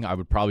drafting, I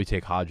would probably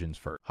take Hodgins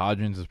first.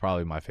 Hodgins is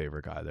probably my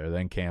favorite guy there.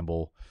 Then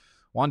Campbell.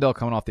 Wandell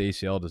coming off the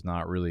ACL does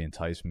not really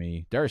entice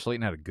me. Darius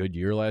Slayton had a good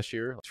year last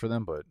year for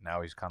them, but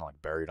now he's kind of like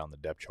buried on the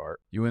depth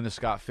chart. You in the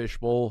Scott Fish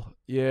Bowl?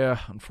 Yeah,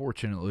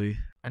 unfortunately.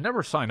 I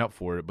never sign up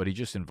for it, but he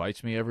just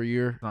invites me every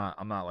year.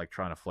 I'm not like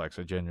trying to flex.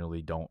 I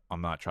genuinely don't.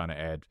 I'm not trying to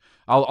add.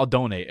 I'll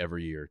donate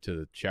every year to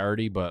the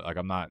charity, but like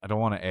I don't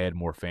want to add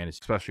more fantasy,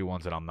 especially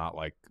ones that I'm not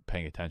like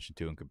paying attention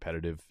to and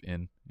competitive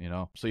in,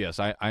 So yes,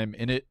 I'm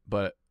in it,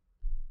 but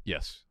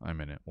yes,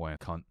 I'm in it. Why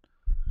cunt.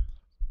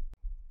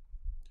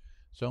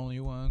 It's only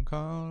one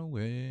call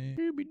away.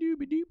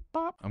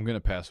 I'm going to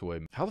pass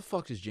away. How the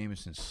fuck does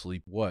Jameson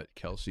sleep? What,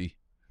 Kelsey?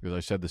 Because I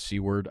said the C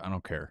word? I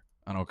don't care.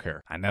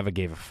 I never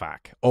gave a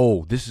fuck.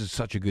 Oh, this is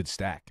such a good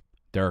stack.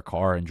 Derek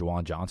Carr and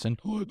Juwan Johnson.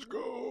 Let's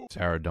go.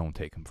 Sarah, don't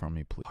take him from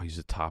me, please. Oh, he's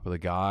the top of the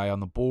guy on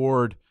the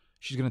board.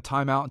 She's going to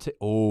time out and take.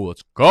 Oh,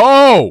 let's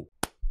go.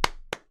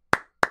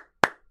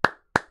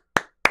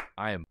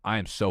 I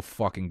am so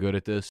fucking good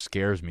at this.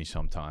 Scares me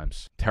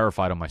sometimes.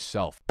 Terrified of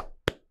myself.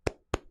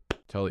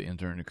 Tell the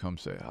intern to come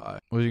say hi.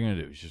 What is he going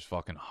to do? He's just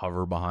fucking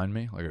hover behind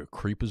me like a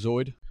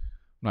creepazoid?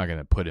 I'm not going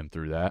to put him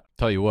through that.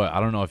 Tell you what, I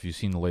don't know if you've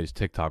seen the latest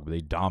TikTok, but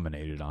they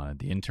dominated on it.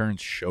 The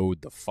interns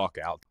showed the fuck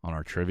out on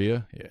our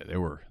trivia. Yeah, they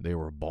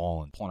were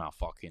balling. Pulling out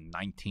fucking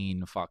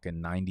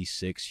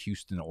 96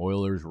 Houston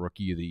Oilers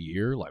Rookie of the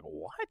Year. Like,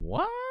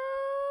 what?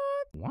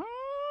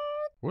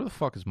 Where the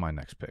fuck is my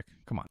next pick?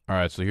 Come on. All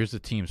right, so here's the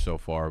team so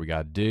far. We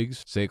got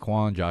Diggs,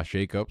 Saquon, Josh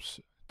Jacobs,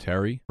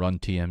 Terry, Run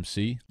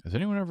TMC. Has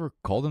anyone ever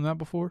called him that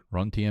before?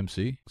 Run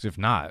TMC? Because if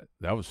not,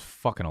 that was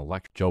fucking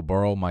electric. Joe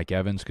Burrow, Mike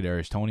Evans,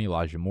 Kadarius Toney,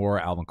 Elijah Moore,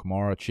 Alvin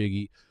Kamara,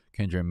 Chiggy,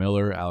 Kendra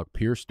Miller, Alec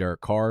Pierce,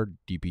 Derek Carr,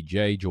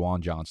 DPJ,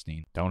 Juwan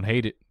Johnstein. Don't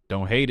hate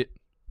it.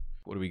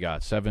 What do we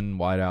got? 7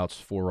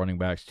 wideouts, 4 running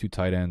backs, 2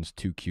 tight ends,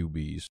 2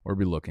 QBs. Where are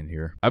we looking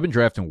here? I've been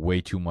drafting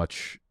way too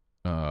much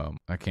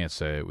I can't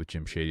say it with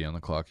Jim Shady on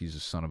the clock. He's a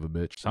son of a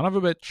bitch. Son of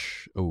a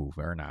bitch. Oh,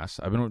 very nice.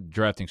 I've been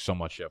drafting so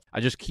much shit. I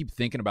just keep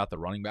thinking about the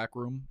running back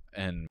room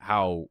and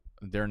how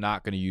they're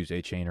not going to use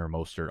A-Chain or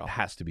Mostert. It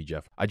has to be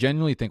Jeff. I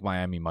genuinely think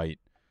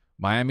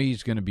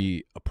Miami's going to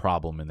be a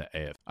problem in the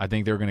AF. I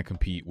think they're going to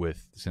compete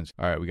with,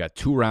 all right, we got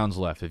 2 rounds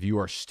left. If you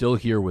are still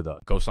here with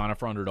us, go sign up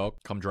for Underdog.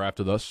 Come draft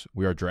with us.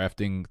 We are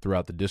drafting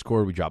throughout the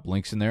Discord. We drop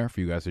links in there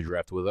for you guys to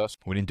draft with us.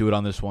 We didn't do it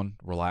on this one.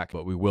 Relax,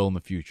 but we will in the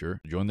future.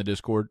 Join the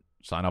Discord.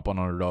 Sign up on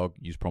Underdog.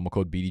 Use promo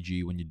code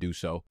BDGE when you do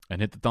so.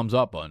 And hit the thumbs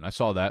up button. I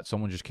saw that.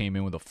 Someone just came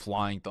in with a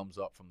flying thumbs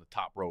up from the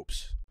top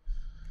ropes.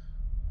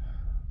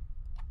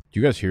 Do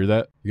you guys hear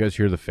that? You guys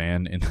hear the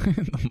fan in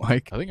the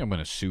mic? I think I'm going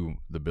to sue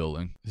the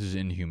building. This is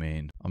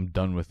inhumane. I'm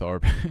done with our...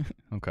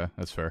 Okay,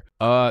 that's fair.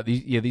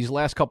 These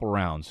last couple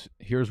rounds,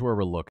 here's where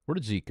we're looking. Where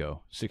did Zeke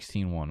go?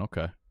 16-1.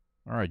 Okay.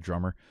 All right,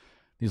 drummer.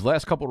 These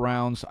last couple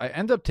rounds, I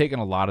end up taking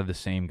a lot of the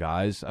same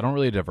guys. I don't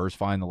really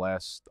diversify in the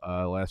last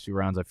few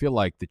rounds. I feel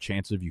like the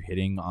chance of you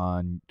hitting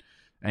on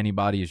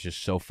anybody is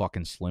just so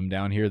fucking slim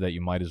down here that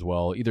you might as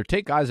well either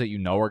take guys that you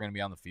know are going to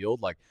be on the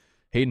field, like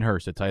Hayden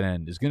Hurst at tight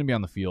end is going to be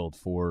on the field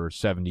for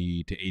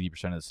 70 to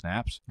 80% of the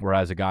snaps,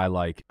 whereas a guy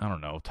like, I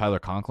don't know, Tyler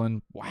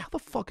Conklin, how the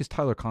fuck is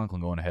Tyler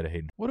Conklin going ahead of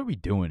Hayden? What are we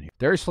doing here?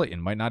 Darius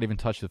Slayton might not even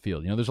touch the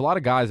field. You know, there's a lot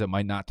of guys that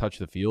might not touch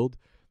the field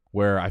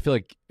where I feel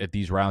like at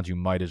these rounds you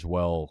might as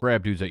well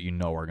grab dudes that you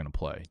know are going to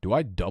play. Do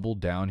I double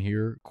down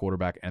here,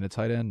 quarterback and a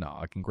tight end? No,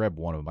 I can grab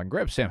one of them. I can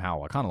grab Sam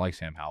Howell. I kind of like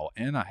Sam Howell,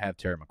 and I have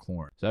Terry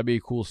McLaurin. So that'd be a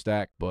cool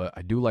stack, but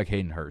I do like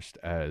Hayden Hurst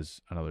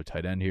as another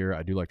tight end here.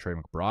 I do like Trey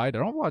McBride. I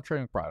don't have a lot of Trey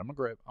McBride. I'm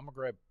gonna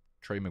grab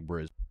Trey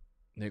McBriz.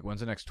 Nick,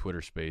 when's the next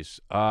Twitter space?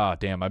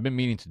 Damn, I've been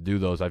meaning to do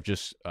those. I've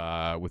just,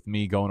 with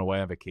me going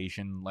away on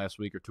vacation last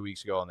week or 2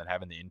 weeks ago and then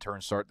having the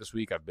intern start this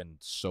week, I've been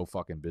so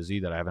fucking busy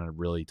that I haven't had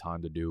really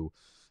time to do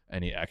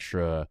any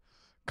extra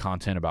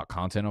content about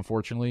content,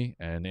 unfortunately.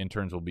 And the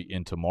interns will be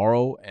in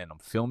tomorrow, and I'm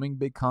filming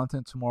big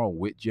content tomorrow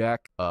with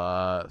Jack.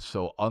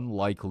 So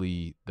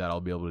unlikely that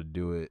I'll be able to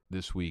do it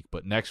this week.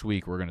 But next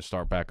week, we're going to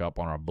start back up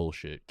on our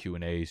bullshit.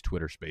 Q&As,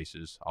 Twitter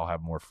spaces. I'll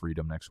have more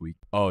freedom next week.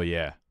 Oh,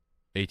 yeah.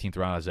 18th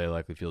round, Isaiah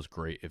likely feels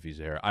great if he's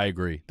there. I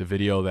agree. The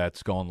video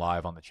that's going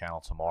live on the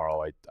channel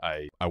tomorrow,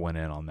 I went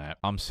in on that.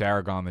 I'm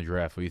Saragon the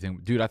draft. What do you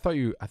think? Dude, I thought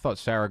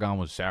Saragon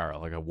was Sarah,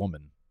 like a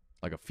woman,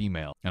 like a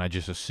female. And I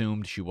just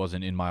assumed she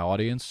wasn't in my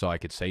audience so I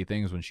could say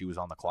things when she was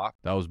on the clock.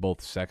 That was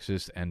both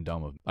sexist and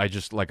dumb of me. I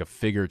just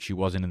figured she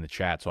wasn't in the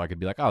chat so I could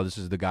be like, oh, this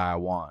is the guy I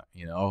want,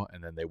 you know?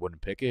 And then they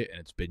wouldn't pick it.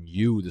 And it's been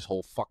you this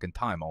whole fucking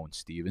time, Owen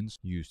Stevens.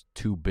 You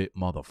 2-bit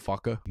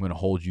motherfucker. I'm going to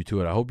hold you to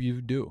it. I hope you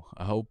do.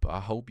 I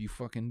hope you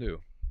fucking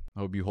do.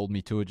 I hope you hold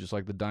me to it just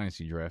like the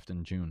Dynasty draft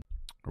in June.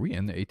 Are we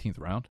in the 18th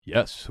round?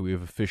 Yes, we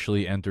have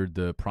officially entered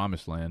the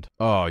promised land.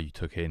 Oh, you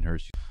took Hayden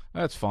Hurst.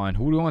 That's fine.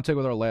 Who do we want to take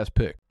with our last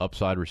pick?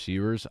 Upside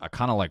receivers. I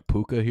kind of like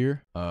Puka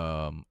here.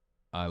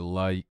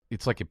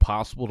 It's like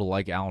impossible to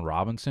like Allen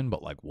Robinson,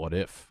 but like what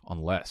if?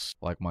 Unless.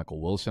 Like Michael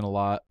Wilson a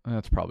lot.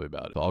 That's probably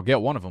about it. So I'll get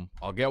one of them.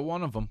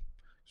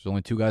 There's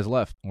only 2 guys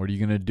left. What are you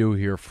going to do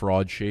here,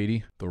 Fraud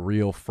Shady? The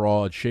real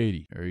Fraud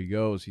Shady. There he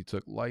goes. He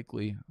took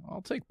likely.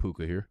 I'll take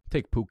Puka here.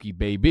 Take Pookie,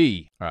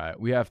 baby. All right,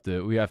 we have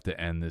to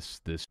end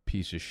this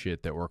piece of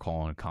shit that we're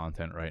calling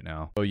content right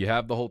now. So you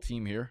have the whole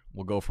team here.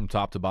 We'll go from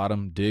top to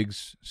bottom.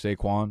 Diggs,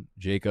 Saquon,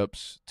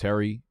 Jacobs,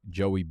 Terry,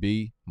 Joey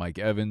B, Mike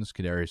Evans,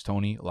 Kadarius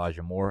Toney,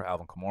 Elijah Moore,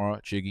 Alvin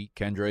Kamara, Chiggy,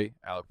 Kendre,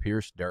 Alec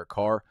Pierce, Derek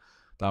Carr,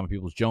 Donovan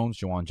Peoples-Jones,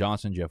 Jawan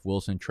Johnson, Jeff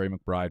Wilson, Trey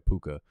McBride,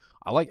 Puka.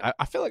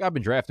 I feel like I've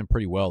been drafting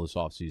pretty well this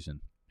offseason,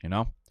 you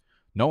know?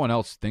 No one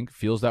else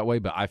feels that way,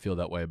 but I feel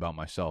that way about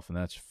myself, and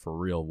that's for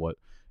real what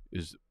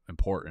is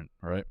important,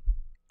 right?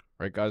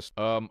 Right, guys?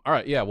 All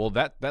right, yeah, well,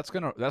 that's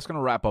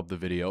gonna wrap up the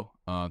video.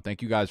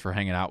 Thank you guys for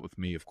hanging out with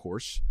me, of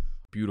course.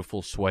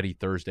 Beautiful, sweaty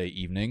Thursday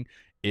evening.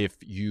 If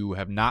you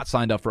have not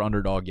signed up for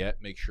Underdog yet,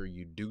 make sure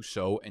you do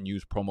so and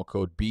use promo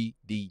code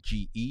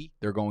BDGE.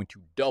 They're going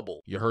to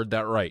double. You heard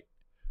that right.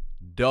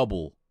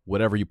 Double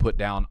whatever you put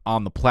down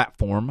on the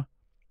platform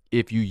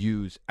if you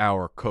use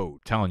our code. I'm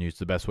telling you, it's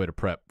the best way to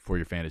prep for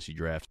your fantasy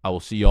draft. I will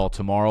see y'all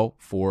tomorrow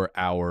for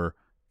our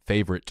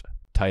favorite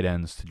tight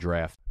ends to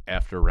draft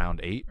after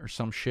round 8 or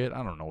some shit.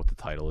 I don't know what the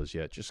title is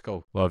yet. Just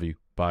go. Love you.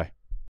 Bye.